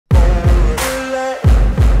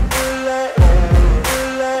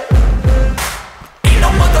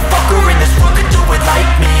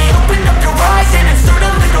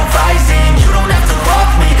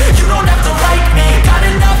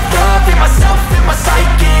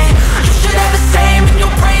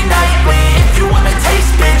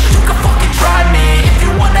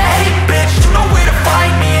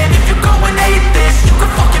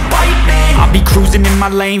my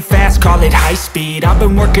lane fast, call it high speed. I've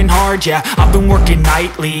been working hard, yeah, I've been working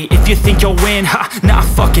nightly. If you think you'll win, ha, not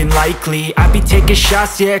fucking likely. I be taking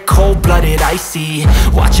shots, yeah, cold-blooded, icy.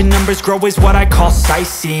 Watching numbers grow is what I call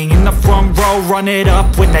sightseeing. In the front row, run it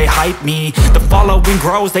up when they hype me. The following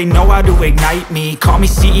grows, they know how to ignite me. Call me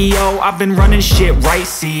CEO, I've been running shit right,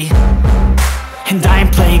 see. And I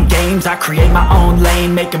ain't playing games, I create my own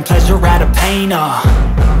lane, making pleasure out of pain,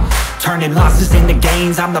 turning losses into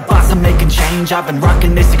gains. I'm the boss, I'm making change. I've been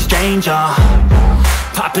rocking this exchange,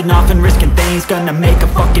 popping off and risking things. Gonna make a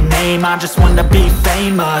fucking name, I just wanna be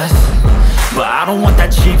famous. But I don't want that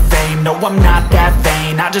cheap fame, no I'm not that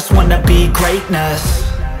vain. I just wanna be greatness.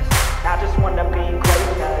 I just wanna be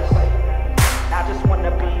greatness. I just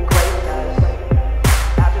wanna be greatness.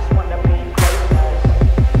 I just wanna be greatness.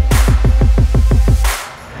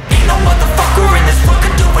 Ain't no motherfucker in this world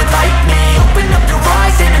could do it like me. Open up your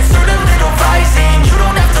eyes and insert a little rising. You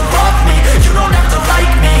don't have to love me, you don't have to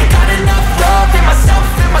like me. Got enough love in myself,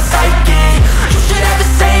 in my psyche. You should have the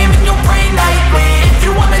same in your brain nightly. If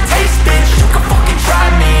you wanna taste, bitch, you can fucking try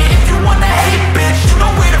me. If you wanna hate, bitch, you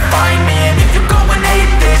know where to find me. And if you go and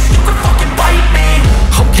hate this, you can fucking bite me.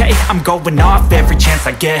 Okay, I'm going off every chance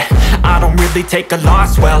I get. I don't really take a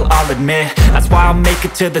loss, well, I'll admit. That's why I'll make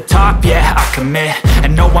it to the top, yeah, I commit.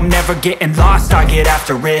 And no, I'm never getting lost, I get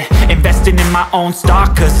after it. Investing in my own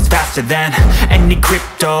stock, cause it's faster than any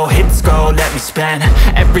crypto hits go, let me spend.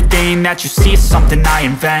 Everything that you see is something I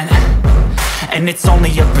invent. And it's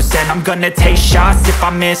only a percent. I'm gonna take shots. If I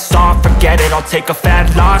miss all, forget it. I'll take a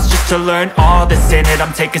fat loss just to learn all that's in it.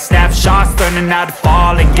 I'm taking snapshots, learning how to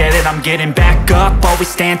fall and get it. I'm getting back up, always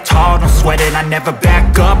stand tall, don't sweat it. I never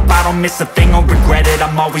back up, I don't miss a thing or regret it.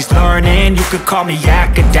 I'm always learning, you could call me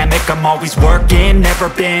academic. I'm always working, never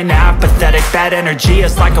been apathetic. Bad energy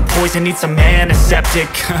is like a poison, needs some antiseptic.